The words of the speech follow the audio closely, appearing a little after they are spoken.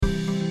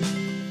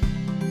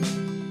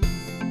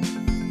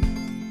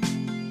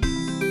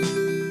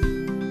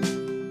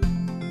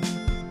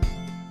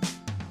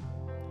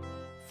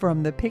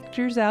From the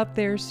Pictures Out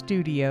There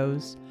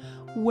studios,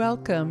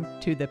 welcome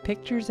to the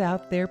Pictures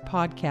Out There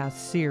podcast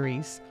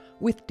series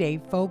with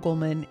Dave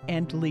Fogelman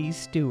and Lee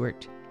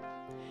Stewart.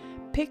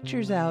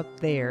 Pictures Out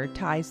There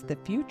ties the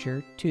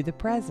future to the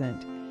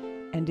present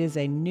and is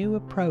a new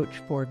approach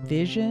for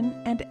vision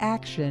and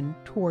action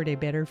toward a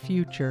better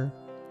future.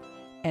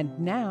 And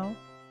now,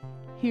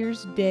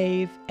 here's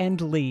Dave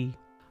and Lee.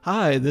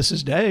 Hi, this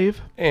is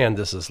Dave. And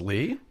this is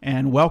Lee.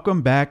 And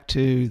welcome back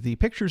to the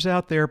Pictures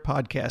Out There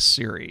podcast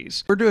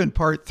series. We're doing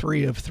part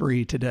 3 of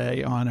 3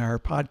 today on our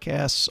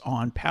podcasts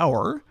on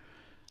power,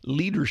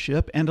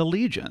 leadership, and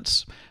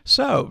allegiance.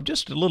 So,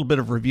 just a little bit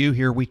of review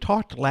here. We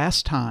talked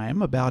last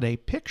time about a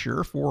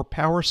picture for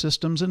power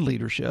systems and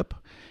leadership,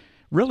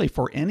 really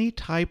for any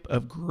type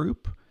of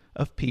group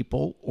of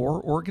people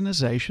or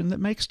organization that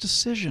makes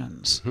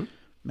decisions. Mm-hmm.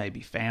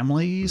 Maybe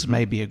families,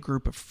 maybe a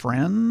group of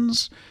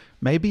friends,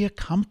 maybe a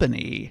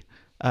company,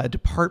 a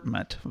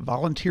department,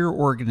 volunteer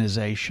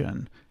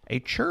organization,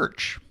 a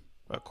church,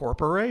 a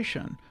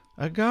corporation,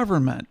 a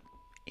government,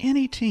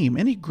 any team,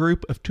 any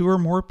group of 2 or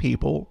more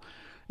people,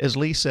 as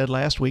Lee said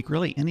last week,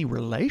 really any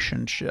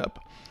relationship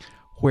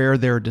where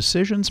there are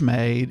decisions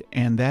made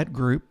and that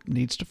group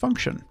needs to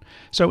function.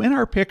 So in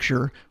our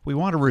picture, we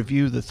want to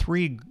review the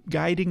 3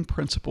 guiding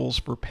principles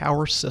for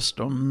power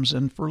systems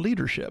and for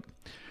leadership.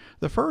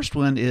 The first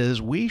one is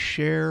we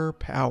share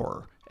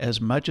power as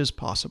much as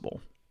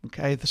possible.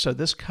 Okay, so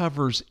this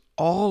covers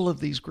all of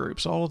these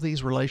groups, all of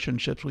these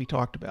relationships we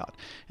talked about.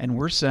 And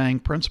we're saying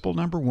principle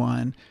number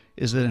 1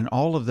 is that in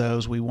all of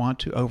those, we want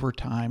to, over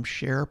time,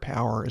 share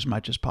power as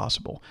much as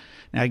possible.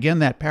 Now, again,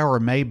 that power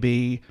may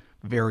be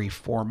very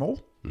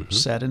formal,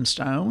 set in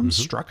stone,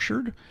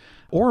 structured,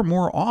 or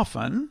more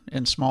often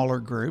in smaller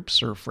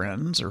groups or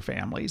friends or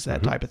families,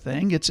 that type of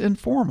thing, it's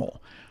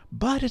informal,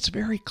 but it's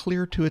very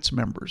clear to its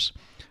members.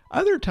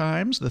 Other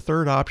times, the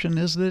third option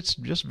is that it's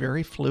just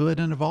very fluid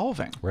and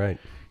evolving. Right.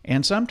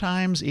 And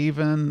sometimes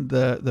even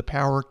the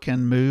power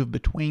can move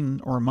between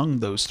or among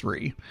those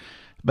 3.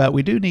 But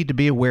we do need to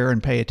be aware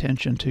and pay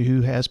attention to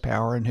who has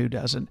power and who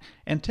doesn't.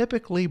 And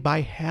typically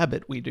by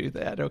habit we do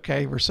that,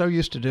 okay? We're so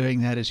used to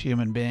doing that as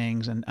human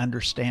beings and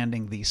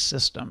understanding these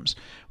systems.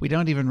 We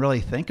don't even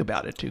really think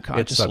about it too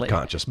consciously. It's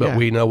subconscious, but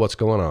we know what's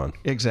going on.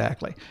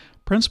 Exactly.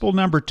 Principle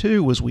number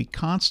 2 was we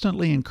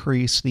constantly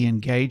increase the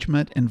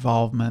engagement,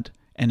 involvement,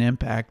 and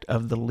impact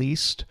of the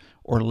least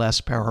or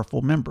less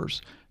powerful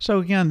members. So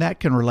again,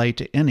 that can relate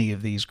to any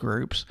of these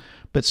groups,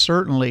 but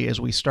certainly as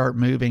we start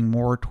moving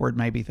more toward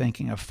maybe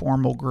thinking of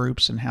formal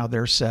groups and how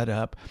they're set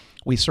up,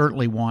 we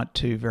certainly want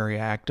to very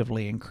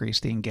actively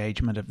increase the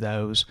engagement of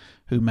those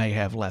who may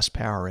have less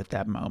power at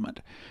that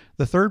moment.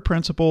 The third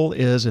principle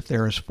is if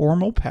there is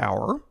formal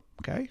power,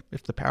 okay,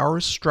 if the power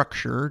is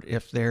structured,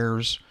 if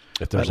there's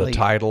a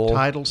title,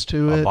 titles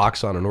to a it,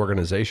 box on an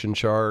organization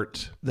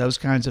chart, those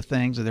kinds of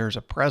things, there's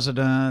a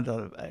president,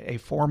 a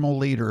formal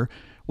leader,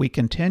 we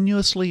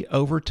continuously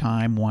over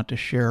time want to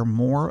share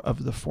more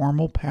of the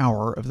formal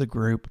power of the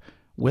group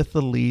with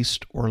the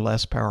least or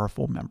less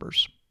powerful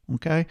members.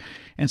 Okay?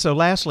 And so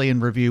lastly,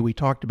 in review, we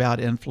talked about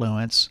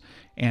influence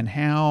and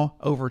how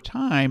over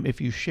time,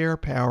 if you share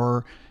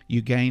power,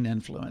 you gain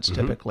influence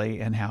typically,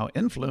 and how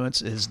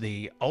influence is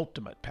the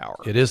ultimate power.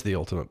 It is the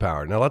ultimate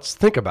power. Now let's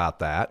think about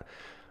that.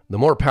 The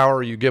more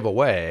power you give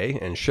away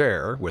and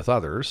share with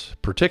others,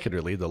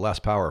 particularly the less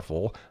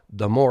powerful,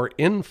 the more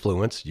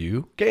influence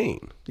you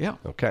gain. Yeah.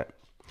 Okay.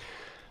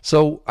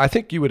 So I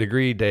think you would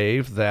agree,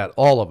 Dave, that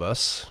all of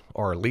us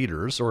are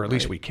leaders, or at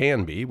least we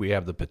can be. We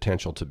have the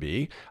potential to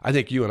be. I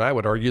think you and I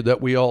would argue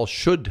that we all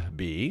should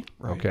be.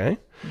 Right. Okay.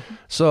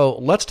 So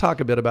let's talk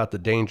a bit about the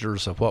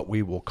dangers of what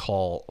we will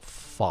call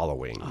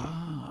following.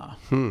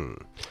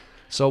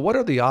 So what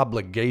are the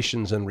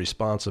obligations and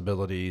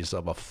responsibilities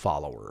of a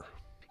follower?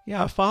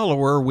 Yeah, a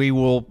follower,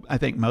 I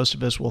think most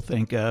of us will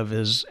think of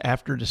as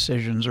after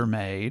decisions are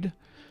made,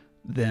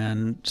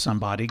 then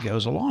somebody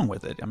goes along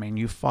with it. I mean,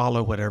 you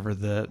follow whatever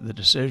the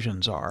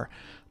decisions are.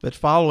 But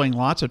following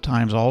lots of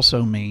times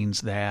also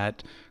means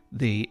that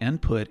the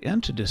input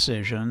into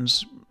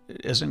decisions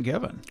isn't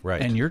given.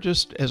 Right. And you're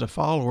just, as a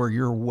follower,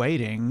 you're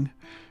waiting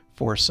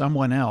for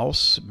someone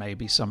else,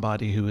 maybe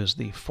somebody who is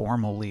the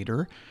formal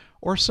leader,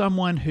 or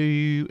someone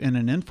who, in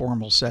an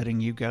informal setting,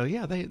 you go,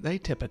 yeah, they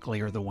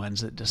typically are the ones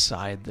that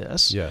decide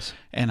this. Yes.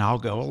 And I'll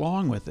go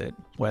along with it,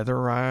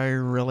 whether I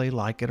really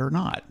like it or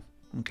not.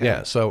 Okay.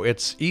 Yeah, so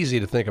it's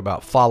easy to think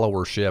about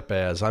followership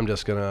as I'm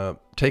just going to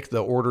take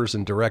the orders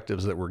and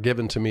directives that were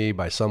given to me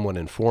by someone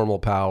in formal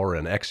power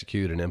and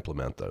execute and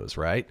implement those,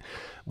 right?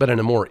 But in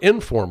a more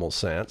informal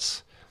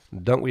sense,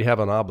 don't we have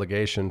an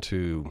obligation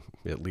to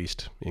at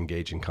least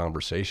engage in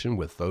conversation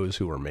with those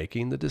who are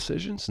making the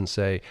decisions and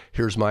say,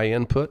 here's my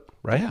input,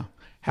 right? Yeah.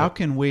 How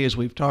can we, as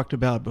we've talked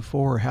about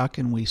before, how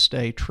can we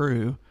stay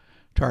true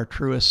to our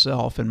truest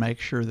self and make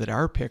sure that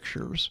our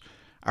pictures,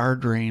 our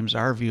dreams,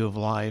 our view of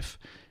life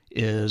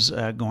is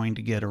going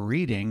to get a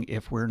reading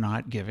if we're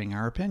not giving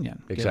our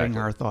opinion, giving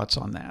our thoughts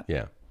on that?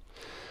 Yeah.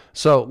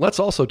 So let's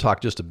also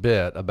talk just a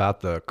bit about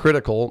the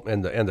critical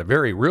and the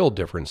very real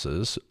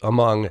differences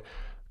among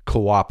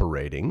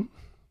cooperating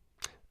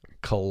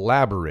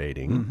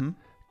collaborating,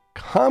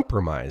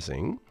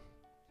 compromising,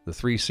 the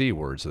 3 C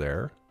words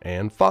there,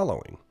 and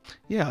following.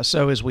 Yeah,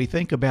 so as we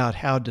think about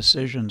how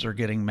decisions are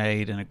getting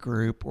made in a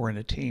group or in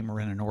a team or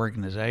in an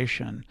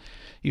organization,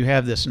 you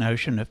have this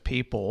notion of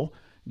people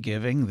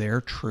giving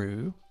their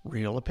true,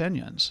 real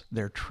opinions,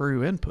 their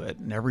true input,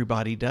 and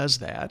everybody does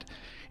that.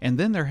 And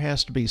then there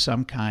has to be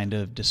some kind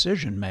of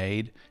decision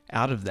made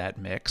out of that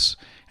mix.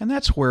 And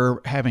that's where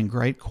having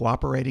great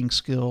cooperating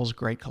skills,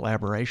 great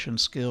collaboration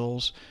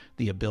skills,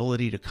 the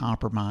ability to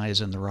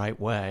compromise in the right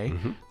way,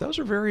 those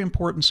are very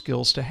important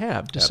skills to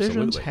have.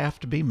 Decisions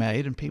have to be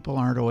made, and people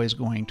aren't always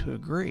going to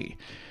agree.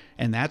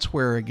 And that's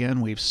where,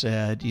 again, we've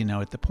said,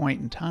 at the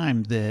point in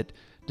time that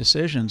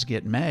decisions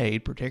get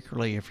made,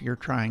 particularly if you're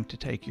trying to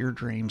take your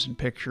dreams and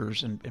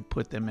pictures and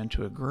put them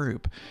into a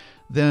group,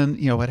 then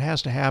what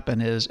has to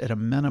happen is, at a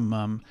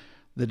minimum,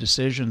 the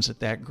decisions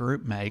that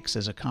group makes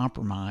as a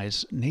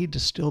compromise need to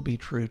still be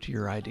true to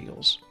your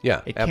ideals.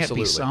 Yeah, it can't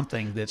absolutely. be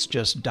something that's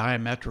just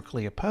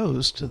diametrically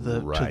opposed to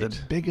the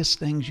biggest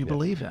things you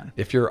believe in.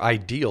 If your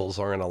ideals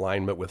are in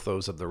alignment with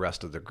those of the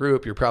rest of the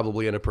group, you're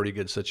probably in a pretty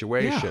good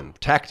situation. Yeah.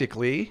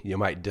 Tactically, you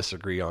might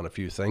disagree on a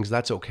few things.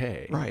 That's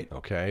okay. Right.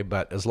 Okay,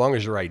 but as long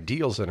as your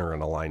ideals are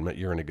in alignment,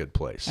 you're in a good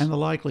place. And the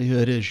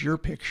likelihood is your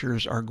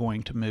pictures are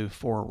going to move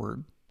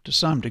forward to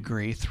some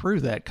degree through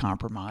that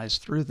compromise,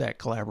 through that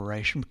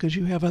collaboration, because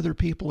you have other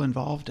people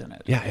involved in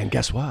it. Yeah, and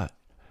guess what?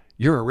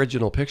 Your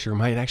original picture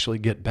might actually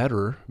get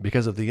better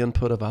because of the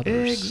input of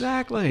others.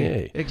 Exactly.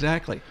 Yay.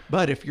 Exactly.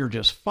 But if you're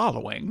just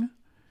following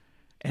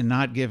and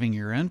not giving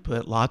your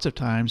input, lots of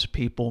times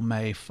people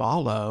may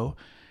follow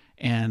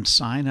and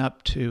sign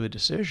up to a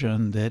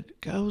decision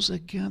that goes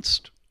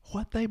against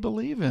what they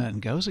believe in,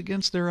 goes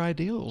against their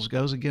ideals,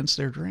 goes against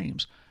their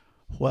dreams.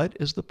 What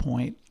is the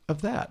point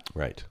of that?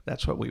 Right.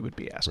 That's what we would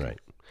be asking. Right.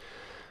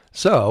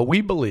 So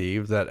we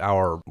believe that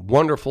our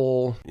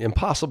wonderful,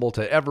 impossible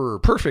to ever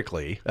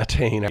perfectly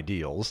attain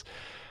ideals,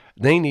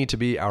 they need to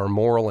be our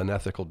moral and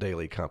ethical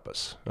daily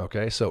compass.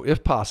 Okay. So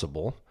if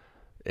possible,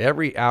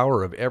 every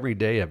hour of every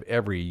day of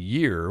every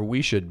year,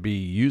 we should be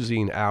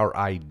using our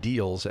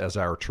ideals as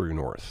our true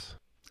north.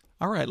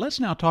 All right. Let's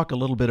now talk a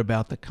little bit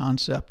about the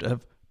concept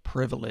of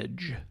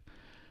privilege.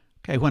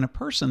 Okay. When a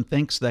person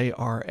thinks they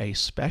are a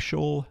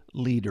special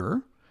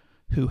leader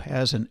who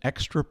has an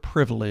extra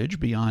privilege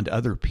beyond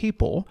other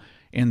people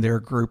in their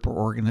group or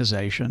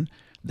organization,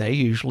 they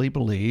usually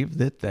believe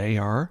that they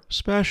are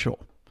special.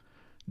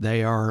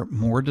 They are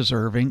more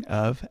deserving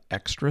of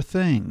extra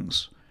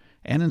things.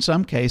 And in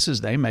some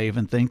cases, they may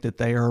even think that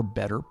they are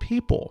better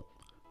people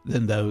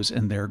than those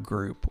in their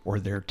group or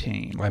their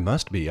team. I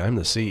must be. I'm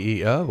the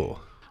CEO.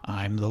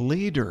 I'm the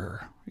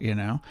leader.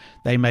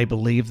 They may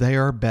believe they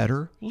are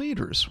better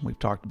leaders. We've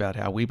talked about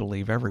how we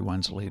believe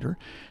everyone's a leader.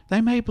 They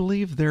may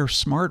believe they're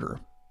smarter.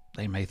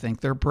 They may think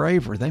they're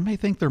braver. They may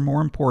think they're more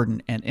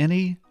important, and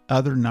any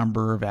other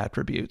number of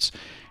attributes,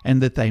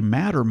 and that they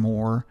matter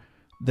more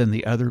than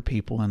the other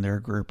people in their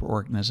group or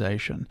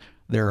organization.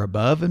 They're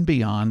above and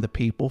beyond the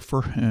people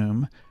for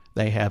whom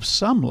they have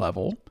some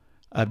level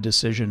of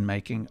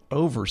decision-making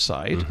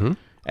oversight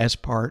as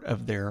part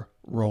of their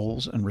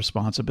roles and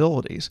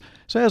responsibilities.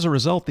 So as a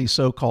result, these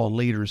so-called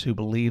leaders who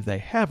believe they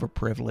have a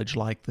privilege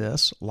like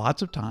this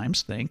lots of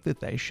times think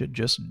that they should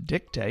just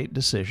dictate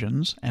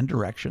decisions and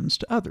directions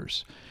to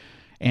others.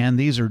 And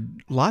these are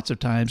lots of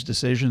times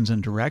decisions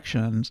and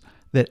directions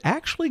that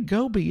actually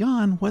go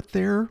beyond what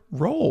their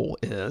role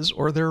is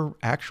or their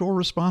actual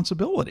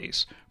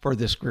responsibilities for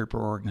this group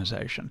or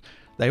organization.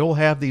 They will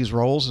have these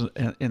roles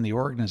in the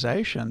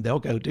organization. They'll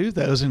go do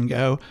those and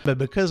go, but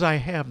because I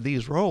have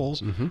these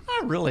roles,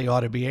 I really ought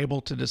to be able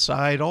to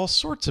decide all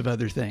sorts of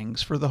other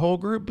things for the whole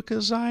group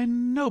because I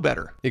know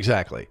better.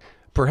 Exactly.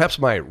 Perhaps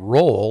my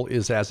role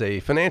is as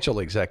a financial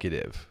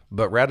executive,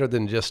 but rather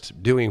than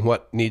just doing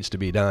what needs to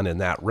be done in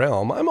that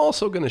realm, I'm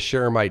also going to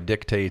share my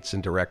dictates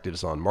and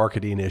directives on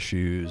marketing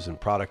issues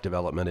and product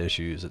development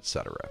issues,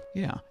 etc.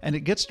 Yeah, and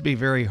it gets to be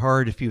very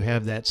hard if you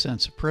have that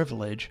sense of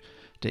privilege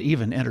to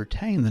even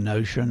entertain the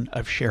notion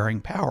of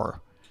sharing power.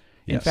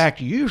 In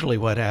fact, usually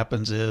what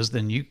happens is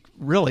then you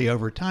really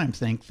over time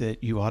think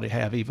that you ought to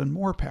have even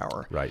more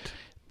power. Right.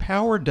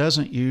 Power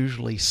doesn't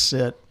usually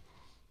sit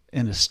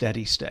in a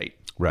steady state.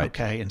 Right.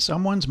 Okay. In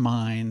someone's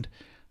mind,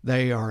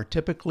 they are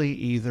typically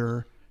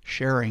either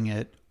sharing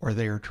it or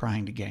they are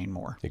trying to gain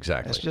more.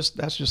 Exactly.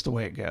 That's just the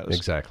way it goes.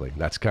 Exactly.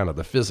 That's kind of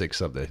the physics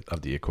of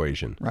the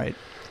equation. Right.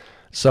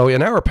 So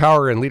in our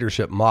power and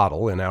leadership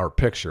model, in our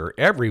picture,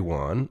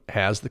 everyone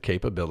has the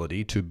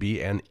capability to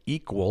be an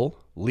equal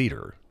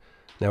leader.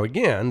 Now,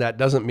 again, that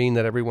doesn't mean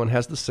that everyone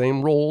has the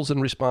same roles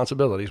and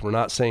responsibilities. We're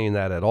not saying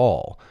that at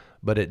all.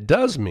 But it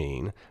does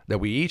mean that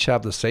we each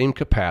have the same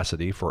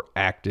capacity for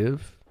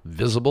active,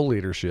 visible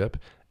leadership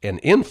and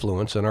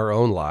influence in our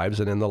own lives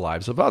and in the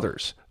lives of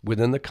others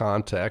within the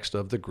context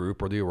of the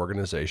group or the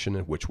organization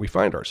in which we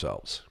find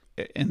ourselves.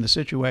 In the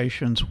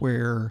situations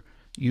where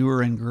you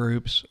are in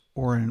groups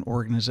or in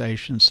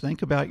organizations,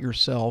 think about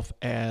yourself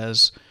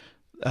as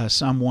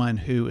someone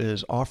who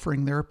is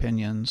offering their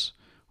opinions,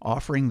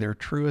 offering their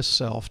truest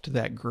self to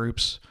that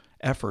group's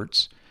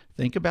efforts,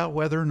 think about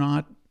whether or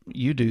not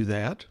you do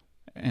that,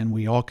 and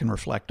we all can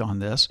reflect on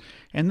this,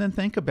 and then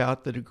think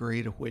about the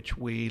degree to which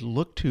we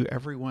look to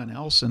everyone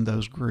else in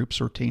those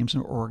groups or teams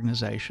or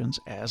organizations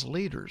as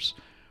leaders,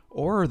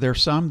 or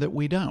there's some that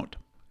we don't.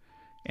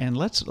 And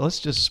let's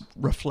just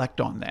reflect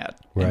on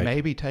that, Right. and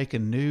maybe take a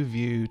new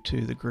view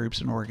to the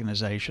groups and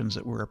organizations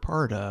that we're a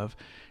part of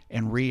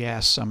and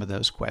re-ask some of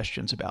those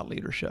questions about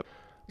leadership.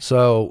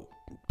 So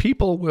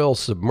people will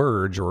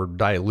submerge or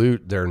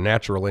dilute their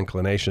natural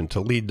inclination to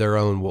lead their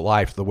own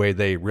life the way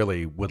they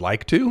really would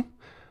like to,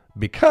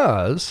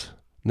 because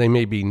they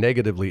may be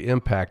negatively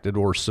impacted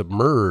or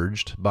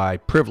submerged by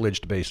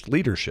privilege-based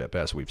leadership,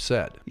 as we've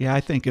said. Yeah, I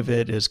think of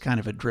it as kind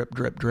of a drip,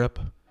 drip, drip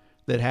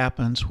that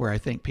happens where I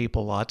think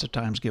people lots of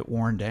times get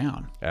worn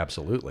down.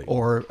 Absolutely.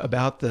 Or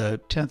about the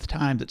 10th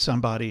time that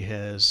somebody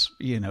has,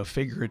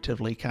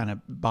 figuratively kind of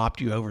bopped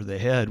you over the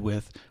head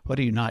with, what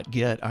do you not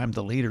get? I'm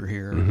the leader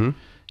here.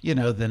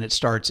 Then it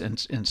starts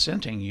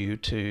incenting you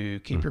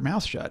to keep your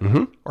mouth shut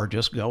or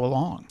just go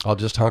along. I'll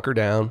just hunker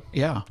down.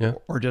 Yeah.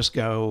 Or just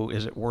go,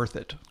 is it worth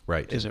it?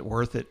 Right. Is it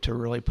worth it to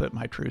really put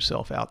my true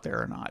self out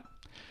there or not?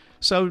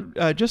 So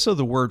just so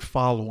the word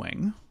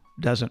following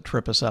doesn't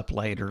trip us up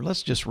later,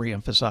 let's just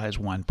reemphasize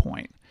one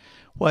point.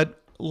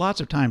 What lots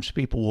of times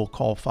people will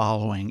call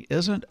following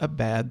isn't a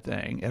bad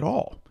thing at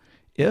all,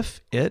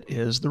 if it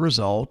is the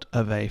result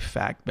of a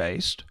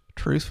fact-based,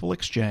 truthful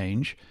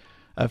exchange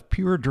of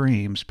pure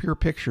dreams, pure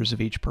pictures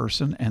of each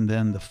person, and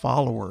then the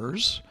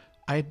followers'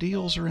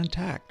 ideals are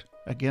intact.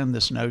 Again,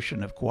 this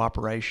notion of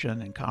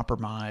cooperation and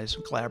compromise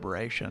and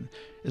collaboration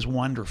is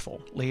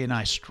wonderful. Lee and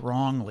I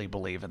strongly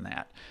believe in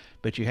that,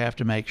 but you have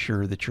to make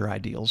sure that your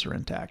ideals are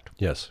intact.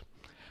 Yes.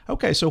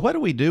 Okay, so what do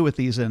we do with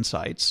these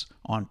insights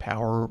on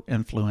power,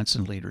 influence,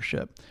 and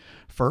leadership?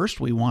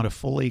 First, we want to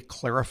fully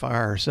clarify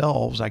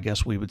ourselves, I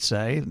guess we would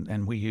say,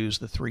 and we use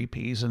the 3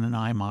 Ps and an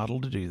I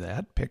model to do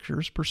that: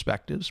 pictures,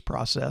 perspectives,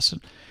 process,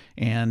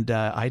 and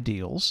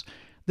ideals.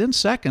 Then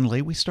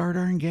secondly, we start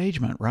our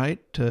engagement, right,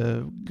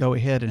 to go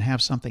ahead and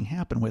have something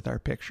happen with our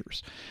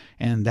pictures.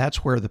 And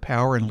that's where the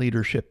power and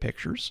leadership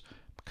pictures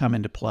come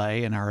into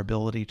play and our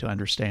ability to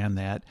understand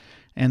that.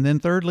 And then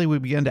thirdly, we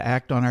begin to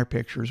act on our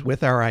pictures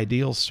with our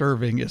ideals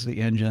serving as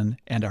the engine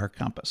and our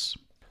compass.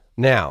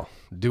 Now,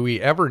 do we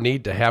ever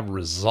need to have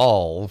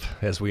resolve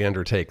as we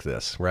undertake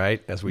this,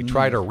 right? As we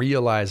try to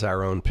realize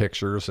our own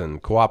pictures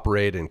and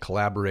cooperate and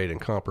collaborate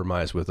and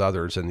compromise with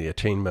others in the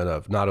attainment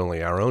of not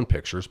only our own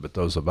pictures, but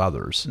those of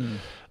others.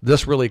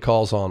 This really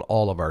calls on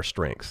all of our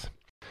strength.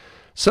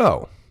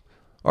 So,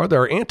 are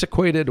there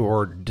antiquated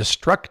or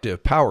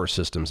destructive power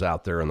systems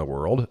out there in the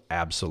world?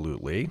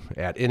 Absolutely.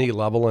 At any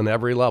level and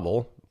every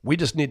level. We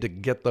just need to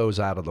get those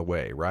out of the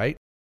way, right?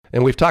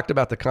 And we've talked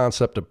about the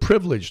concept of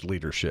privileged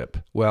leadership.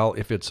 Well,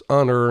 if it's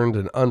unearned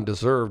and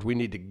undeserved, we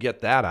need to get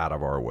that out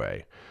of our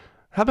way.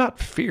 How about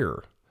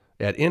fear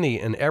at any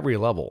and every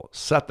level?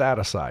 Set that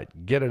aside.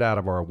 Get it out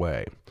of our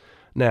way.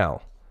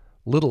 Now,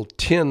 little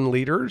tin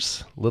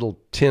leaders, little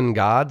tin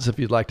gods, if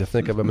you'd like to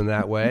think of them in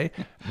that way,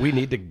 we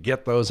need to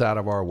get those out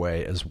of our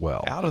way as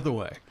well. Out of the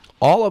way.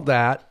 All of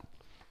that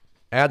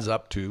adds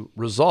up to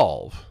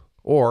resolve,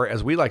 or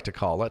as we like to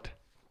call it,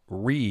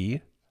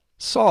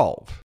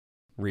 resolve.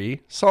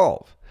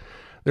 Resolve.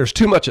 There's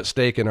too much at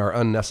stake in our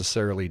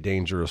unnecessarily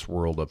dangerous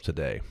world of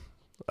today.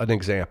 An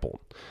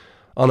example.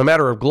 On the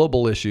matter of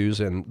global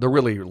issues and the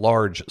really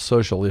large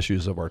social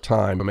issues of our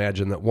time,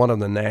 imagine that one of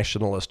the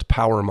nationalist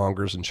power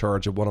mongers in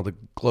charge of one of the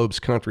globe's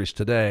countries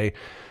today,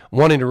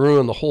 wanting to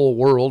ruin the whole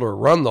world or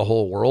run the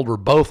whole world or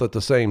both at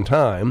the same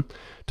time,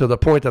 to the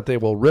point that they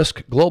will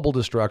risk global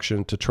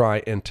destruction to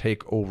try and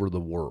take over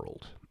the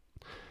world.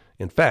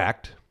 In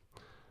fact,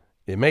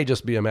 it may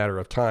just be a matter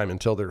of time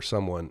until there's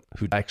someone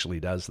who actually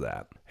does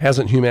that.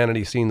 Hasn't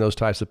humanity seen those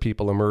types of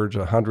people emerge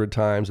 100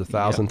 times,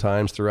 1,000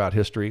 times throughout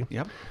history?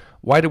 Yep.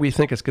 Why do we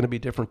think it's going to be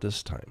different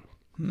this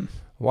time?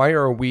 Why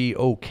are we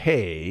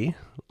okay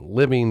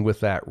living with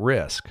that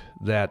risk,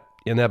 that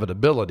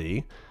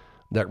inevitability,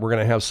 that we're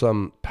going to have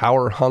some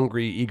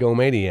power-hungry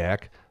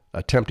egomaniac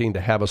attempting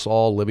to have us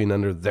all living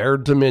under their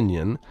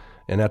dominion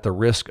and at the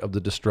risk of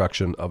the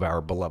destruction of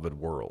our beloved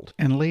world?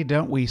 And Lee,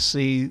 don't we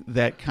see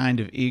that kind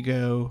of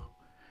ego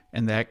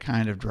and that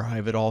kind of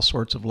drive at all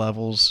sorts of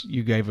levels?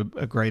 You gave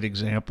a great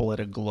example at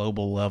a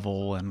global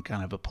level and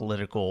kind of a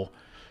political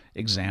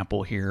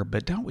example here,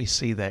 but don't we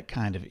see that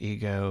kind of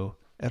ego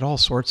at all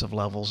sorts of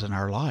levels in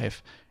our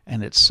life?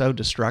 And it's so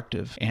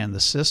destructive, and the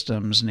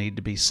systems need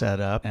to be set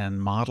up,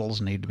 and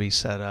models need to be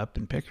set up,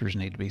 and pictures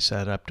need to be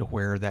set up to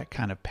where that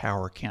kind of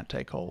power can't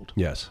take hold.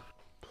 Yes.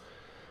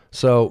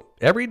 So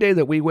every day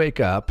that we wake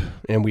up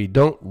and we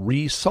don't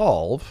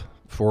resolve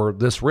for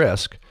this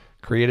risk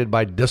created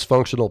by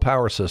dysfunctional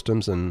power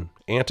systems and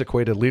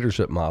antiquated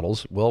leadership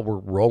models, well, we're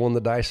rolling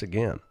the dice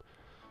again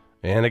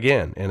and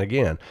again and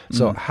again.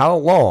 So how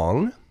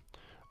long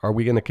are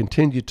we going to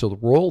continue to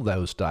roll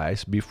those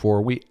dice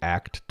before we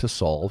act to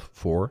solve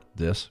for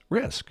this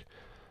risk?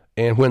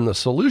 And when the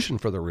solution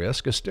for the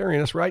risk is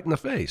staring us right in the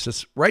face,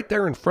 it's right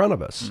there in front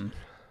of us.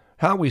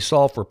 How we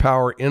solve for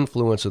power,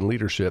 influence, and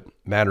leadership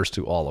matters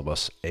to all of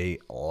us a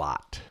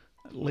lot.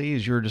 Lee,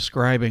 as you're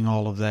describing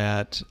all of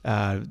that,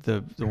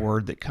 the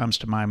word that comes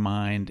to my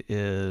mind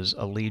is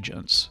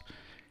allegiance.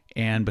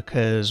 And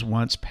because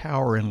once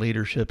power and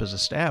leadership is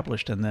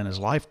established, and then as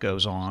life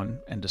goes on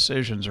and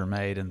decisions are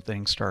made and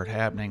things start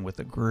happening with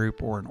a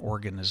group or an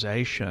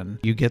organization,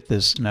 you get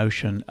this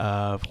notion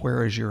of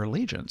where is your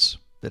allegiance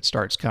that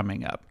starts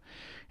coming up.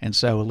 And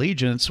so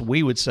allegiance,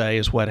 we would say,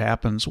 is what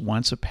happens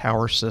once a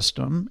power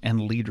system and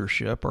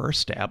leadership are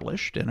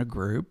established in a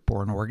group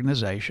or an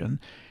organization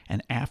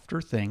and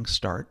after things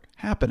start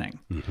happening.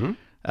 Mm-hmm.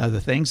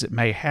 The things that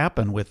may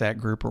happen with that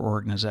group or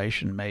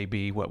organization may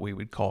be what we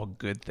would call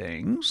good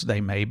things. They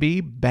may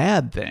be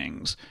bad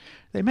things.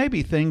 They may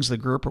be things the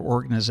group or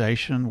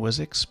organization was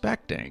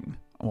expecting,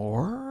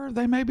 or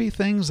they may be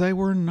things they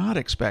were not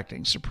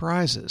expecting,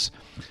 surprises.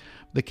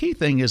 The key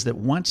thing is that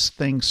once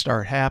things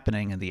start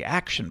happening and the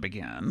action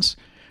begins,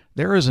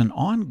 there is an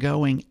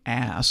ongoing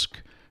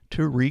ask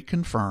to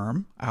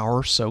reconfirm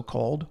our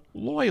so-called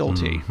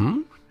loyalty,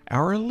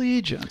 our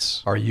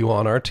allegiance. Are you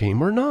on our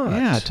team or not?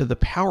 Yeah, to the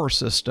power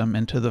system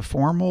and to the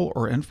formal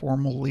or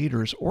informal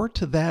leaders, or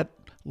to that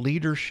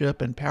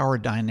leadership and power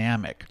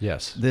dynamic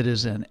Yes. that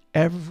is in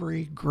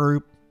every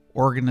group,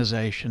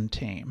 organization,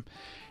 team.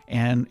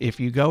 And if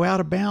you go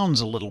out of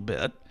bounds a little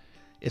bit,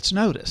 it's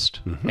noticed.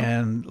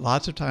 And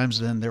lots of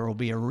times then there will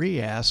be a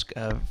re-ask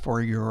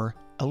for your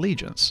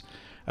allegiance.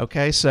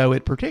 Okay, so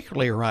it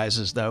particularly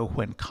arises, though,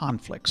 when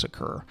conflicts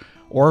occur,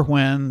 or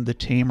when the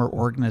team or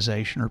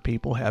organization or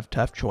people have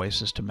tough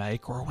choices to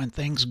make, or when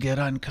things get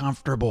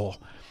uncomfortable.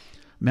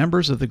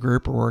 Members of the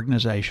group or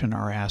organization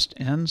are asked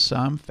in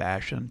some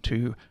fashion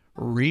to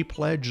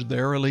repledge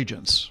their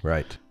allegiance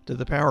Right. to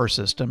the power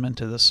system and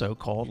to the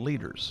so-called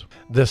leaders.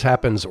 This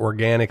happens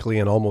organically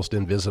and almost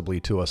invisibly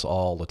to us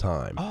all the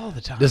time. All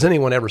the time. Does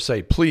anyone ever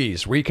say,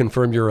 please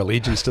reconfirm your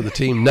allegiance to the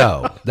team?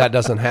 No, that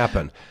doesn't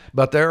happen.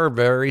 But there are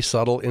very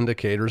subtle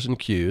indicators and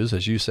cues,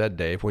 as you said,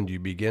 Dave, when you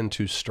begin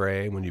to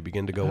stray, when you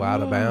begin to go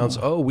out of bounds.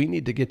 Oh, we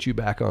need to get you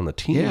back on the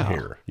team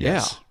here.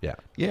 Yes.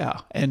 Yeah.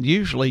 And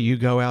usually you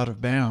go out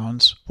of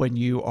bounds when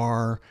you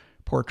are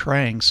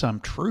portraying some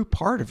true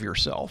part of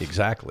yourself.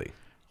 Exactly.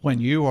 When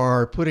you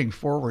are putting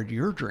forward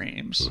your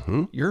dreams,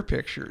 your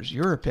pictures,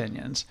 your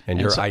opinions. And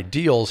your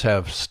ideals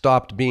have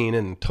stopped being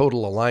in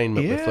total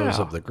alignment with those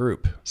Yeah. of the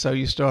group. So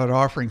you start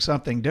offering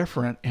something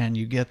different and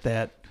you get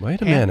that Wait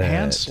a minute.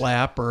 hand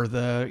slap or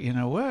the,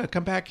 well,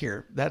 come back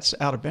here. That's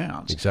out of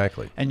bounds.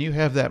 Exactly. And you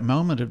have that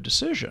moment of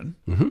decision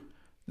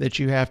that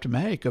you have to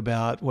make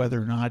about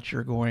whether or not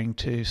you're going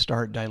to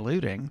start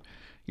diluting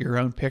your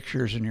own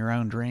pictures and your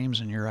own dreams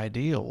and your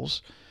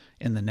ideals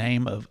in the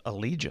name of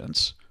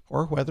allegiance,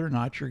 or whether or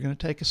not you're going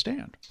to take a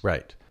stand.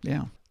 Right.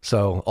 Yeah.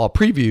 So I'll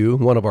preview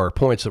one of our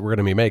points that we're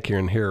going to be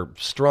making here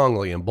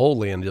strongly and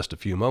boldly in just a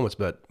few moments,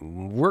 but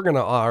we're going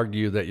to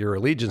argue that your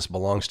allegiance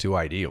belongs to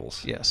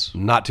ideals. Yes.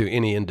 Not to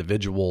any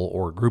individual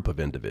or group of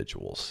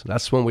individuals.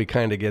 That's when we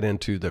kind of get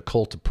into the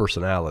cult of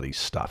personality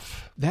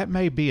stuff. That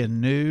may be a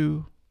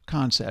new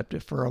concept.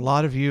 For a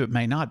lot of you, it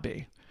may not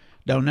be.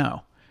 Don't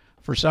know.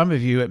 For some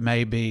of you, it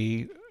may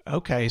be,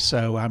 okay,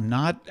 so I'm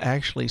not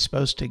actually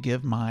supposed to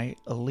give my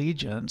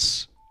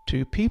allegiance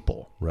to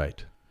people.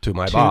 Right. To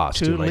my boss,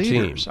 to my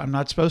leaders. team. I'm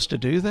not supposed to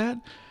do that.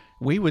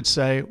 We would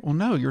say, well,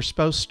 no, you're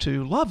supposed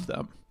to love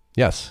them.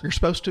 Yes. You're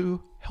supposed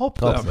to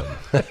help Help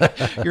them.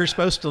 You're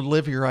supposed to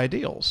live your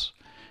ideals.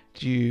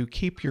 You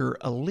keep your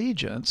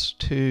allegiance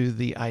to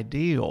the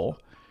ideal,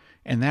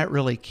 and that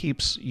really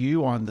keeps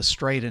you on the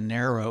straight and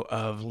narrow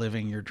of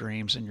living your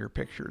dreams and your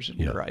pictures and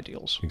your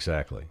ideals.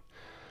 Exactly.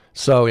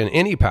 So in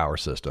any power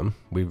system,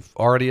 we've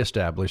already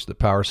established that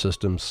power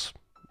systems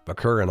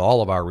occur in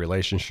all of our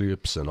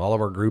relationships and all of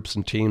our groups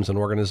and teams and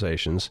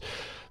organizations.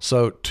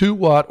 So to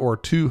what or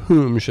to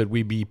whom should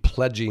we be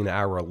pledging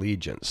our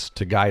allegiance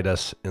to guide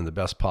us in the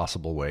best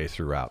possible way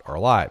throughout our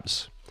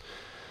lives?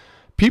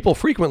 People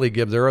frequently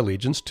give their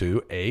allegiance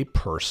to a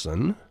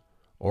person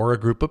or a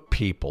group of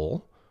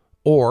people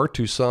or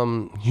to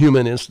some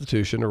human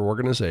institution or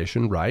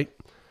organization, right?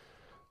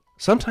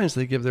 Sometimes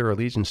they give their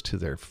allegiance to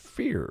their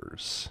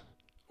fears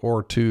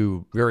or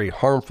to very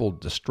harmful,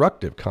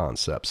 destructive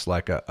concepts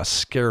like a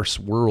scarce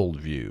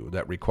worldview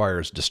that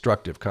requires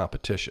destructive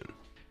competition.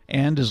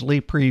 And as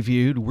Lee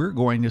previewed, we're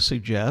going to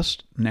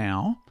suggest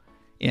now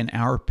in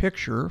our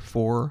picture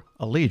for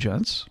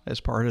allegiance,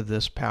 as part of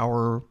this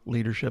power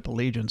leadership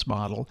allegiance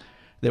model,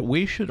 that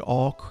we should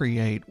all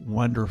create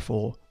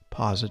wonderful,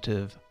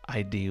 positive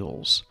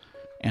ideals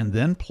and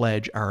then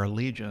pledge our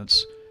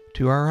allegiance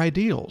to our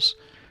ideals.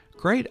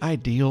 Great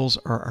ideals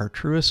are our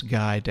truest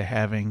guide to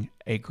having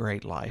a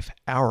great life,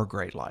 our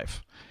great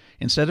life.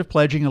 Instead of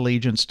pledging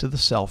allegiance to the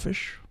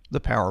selfish, the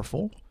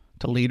powerful,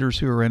 to leaders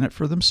who are in it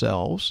for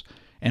themselves,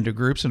 and to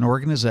groups and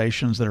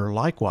organizations that are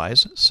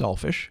likewise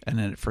selfish and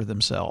in it for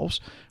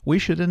themselves, we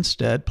should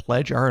instead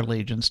pledge our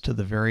allegiance to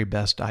the very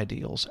best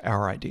ideals,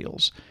 our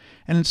ideals.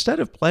 And instead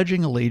of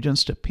pledging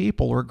allegiance to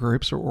people or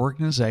groups or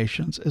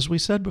organizations, as we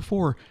said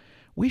before,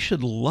 we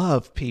should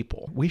love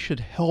people. We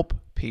should help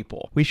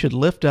people. We should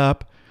lift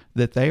up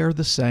that they are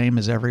the same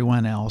as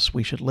everyone else.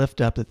 We should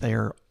lift up that they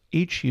are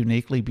each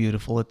uniquely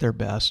beautiful at their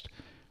best.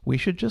 We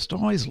should just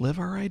always live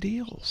our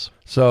ideals.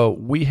 So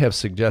we have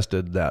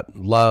suggested that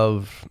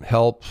love,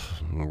 help,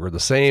 we're the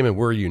same and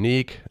we're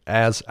unique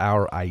as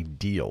our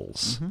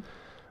ideals.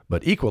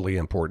 But equally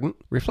important,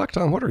 reflect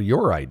on what are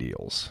your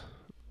ideals.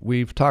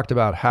 We've talked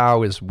about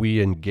how as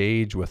we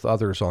engage with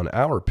others on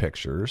our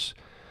pictures,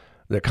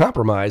 the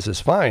compromise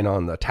is fine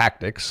on the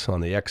tactics,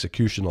 on the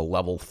executional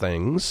level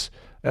things,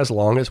 as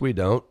long as we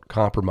don't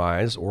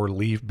compromise or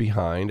leave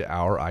behind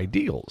our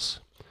ideals.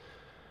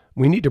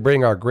 We need to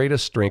bring our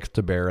greatest strength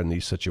to bear in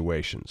these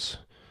situations.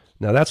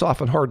 Now, that's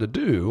often hard to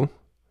do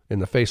in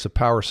the face of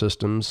power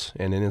systems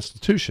and in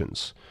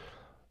institutions,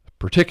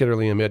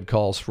 particularly amid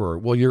calls for,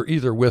 well, you're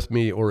either with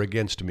me or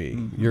against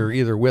me. You're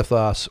either with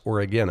us or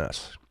against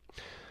us.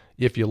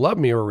 If you love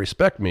me or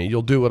respect me,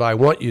 you'll do what I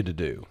want you to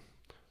do.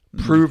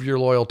 Prove your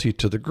loyalty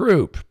to the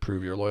group.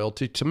 Prove your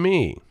loyalty to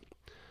me.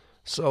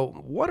 So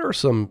what are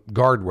some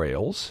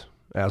guardrails,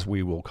 as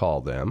we will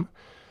call them,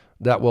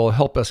 that will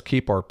help us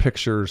keep our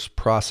pictures,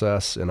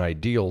 process, and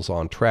ideals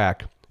on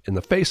track in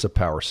the face of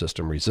power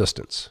system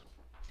resistance?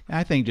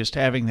 I think just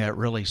having that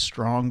really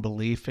strong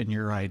belief in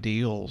your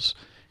ideals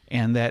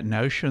and that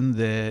notion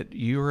that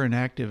you are an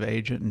active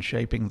agent in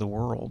shaping the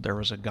world. There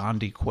was a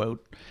Gandhi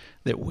quote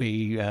that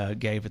we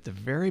gave at the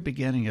very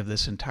beginning of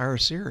this entire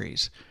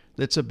series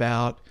that's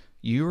about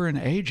you are an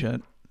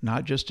agent,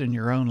 not just in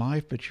your own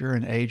life, but you're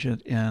an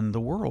agent in the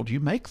world. You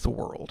make the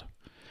world.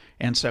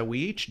 And so we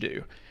each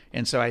do.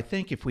 And so I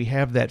think if we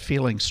have that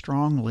feeling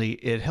strongly,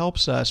 it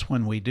helps us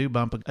when we do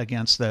bump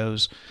against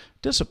those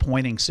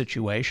disappointing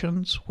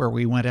situations where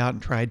we went out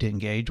and tried to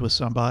engage with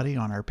somebody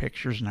on our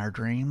pictures and our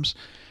dreams,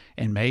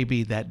 and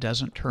maybe that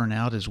doesn't turn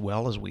out as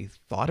well as we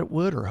thought it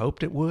would or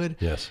hoped it would.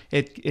 Yes.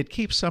 It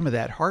keeps some of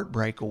that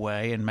heartbreak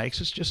away and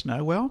makes us just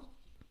know, well,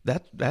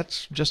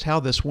 that's just how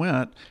this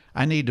went.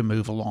 I need to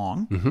move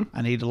along.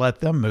 I need to let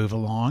them move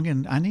along,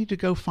 and I need to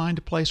go find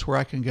a place where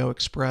I can go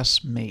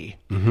express me,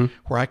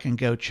 where I can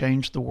go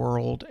change the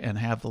world and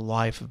have the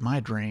life of my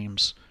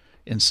dreams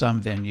in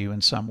some venue in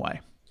some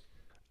way.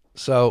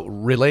 So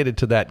related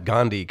to that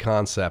Gandhi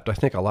concept, I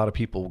think a lot of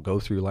people go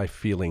through life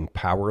feeling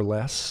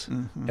powerless,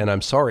 and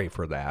I'm sorry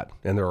for that.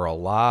 And there are a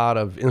lot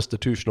of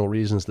institutional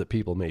reasons that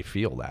people may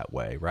feel that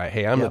way, right?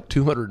 Hey, I'm the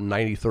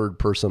 293rd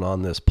person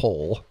on this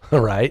poll,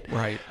 right?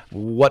 Right.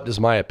 What does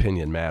my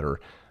opinion matter?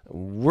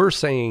 We're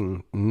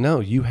saying, no,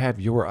 you have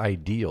your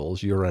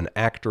ideals. You're an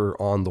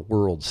actor on the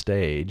world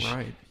stage.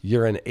 Right.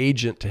 You're an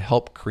agent to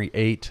help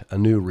create a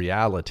new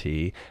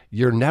reality.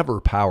 You're never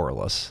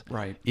powerless.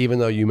 Right. Even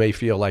though you may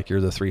feel like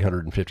you're the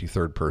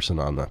 353rd person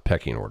on the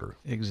pecking order.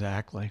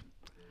 Exactly.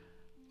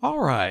 All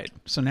right.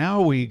 So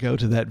now we go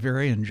to that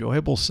very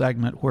enjoyable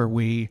segment where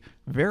we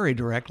very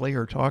directly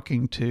are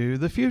talking to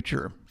the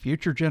future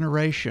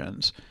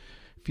generations,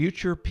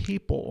 future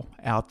people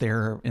out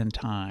there in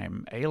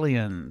time,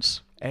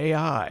 aliens,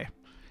 AI,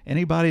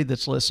 anybody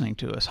that's listening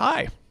to us.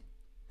 Hi,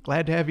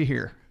 glad to have you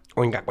here.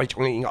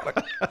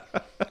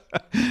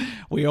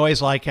 We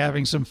always like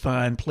having some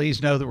fun.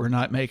 Please know that we're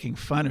not making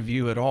fun of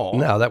you at all.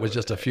 No, that was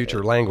just a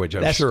future language,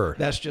 I'm sure.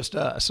 That's just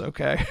us,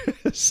 okay?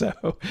 So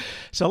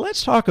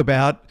let's talk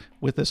about,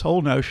 with this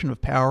whole notion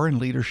of power and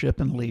leadership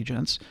and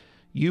allegiance,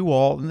 you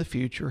all in the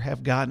future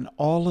have gotten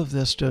all of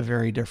this to a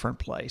very different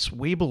place.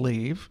 We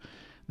believe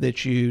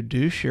that you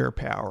do share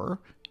power,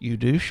 you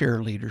do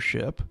share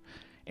leadership,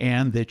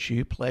 and that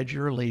you pledge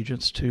your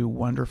allegiance to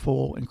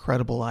wonderful,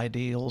 incredible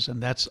ideals,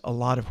 and that's a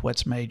lot of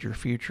what's made your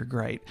future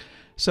great.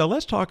 So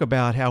let's talk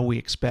about how we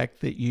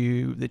expect that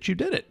you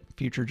did it,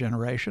 future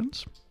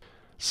generations.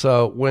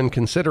 So when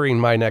considering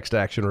my next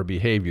action or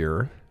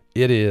behavior,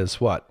 it is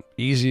what?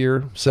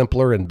 Easier,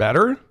 simpler, and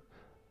better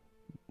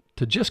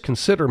to just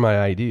consider my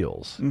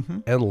ideals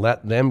and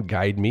let them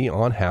guide me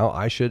on how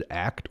I should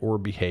act or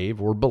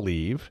behave or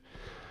believe.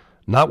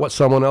 Not what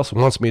someone else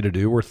wants me to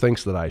do or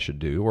thinks that I should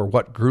do, or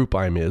what group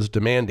I'm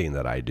demanding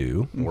that I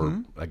do,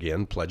 or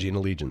again, pledging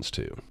allegiance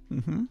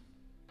to.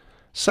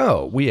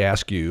 So we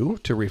ask you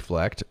to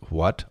reflect,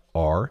 what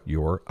are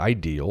your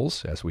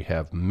ideals, as we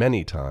have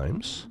many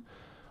times?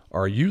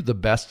 Are you the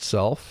best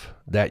self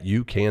that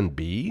you can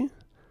be,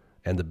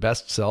 and the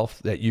best self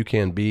that you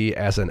can be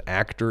as an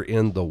actor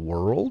in the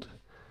world?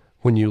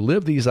 When you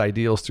live these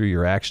ideals through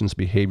your actions,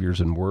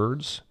 behaviors, and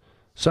words.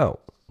 So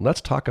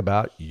let's talk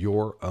about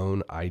your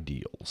own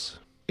ideals.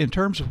 In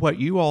terms of what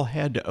you all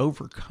had to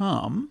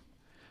overcome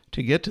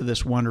to get to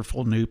this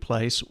wonderful new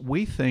place,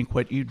 we think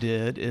what you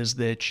did is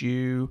that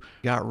you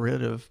got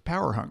rid of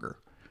power hunger.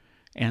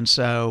 And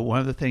so one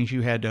of the things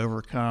you had to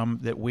overcome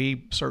that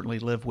we certainly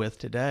live with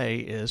today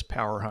is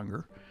power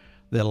hunger,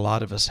 that a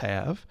lot of us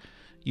have.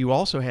 You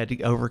also had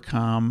to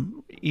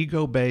overcome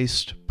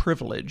ego-based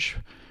privilege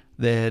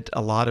that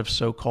a lot of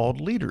so-called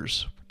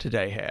leaders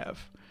today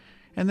have.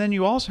 And then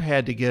you also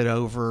had to get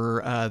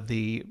over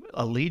the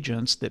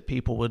allegiance that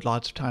people would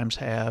lots of times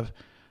have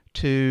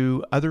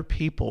to other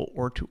people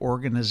or to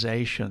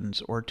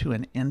organizations or to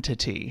an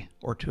entity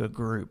or to a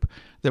group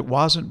that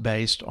wasn't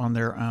based on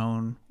their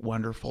own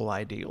wonderful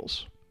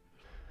ideals.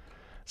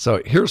 So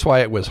here's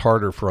why it was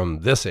harder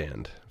from this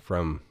end,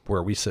 from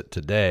where we sit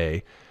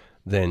today,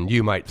 than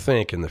you might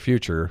think in the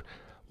future.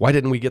 Why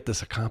didn't we get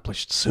this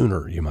accomplished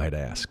sooner, you might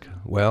ask?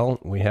 Well,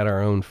 we had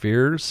our own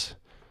fears,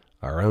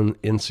 our own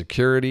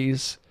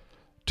insecurities.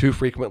 Too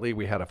frequently,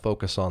 we had to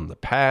focus on the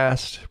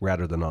past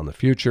rather than on the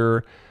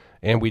future.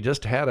 And we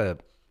just had an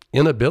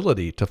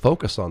inability to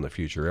focus on the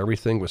future.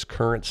 Everything was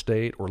current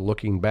state or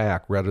looking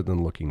back rather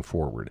than looking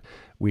forward.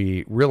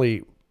 We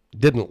really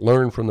didn't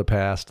learn from the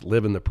past,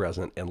 live in the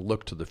present, and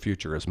look to the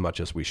future as much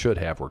as we should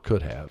have or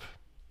could have.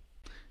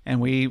 And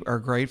we are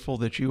grateful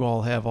that you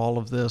all have all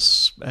of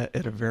this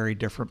at a very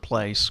different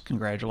place.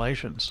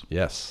 Congratulations.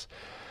 Yes.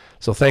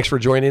 So thanks for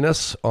joining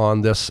us on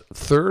this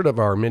third of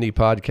our mini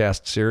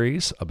podcast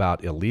series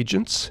about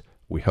allegiance.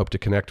 We hope to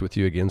connect with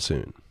you again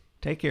soon.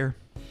 Take care.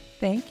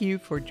 Thank you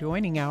for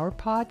joining our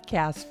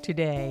podcast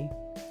today.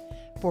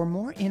 For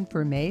more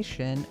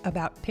information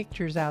about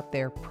Pictures Out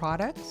There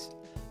products,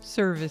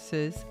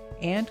 services,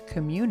 and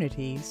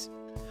communities,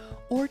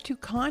 or to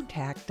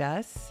contact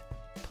us,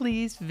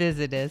 please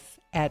visit us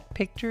at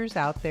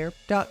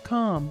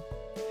picturesouthere.com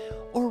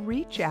or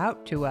reach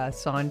out to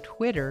us on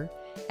Twitter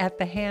at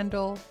the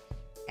handle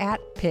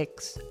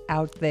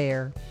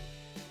 @PicsOutThere.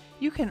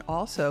 You can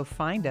also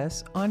find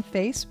us on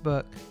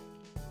Facebook.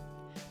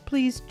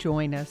 Please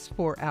join us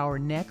for our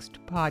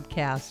next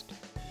podcast.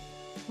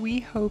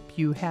 We hope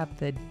you have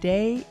the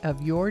day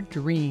of your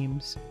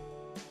dreams.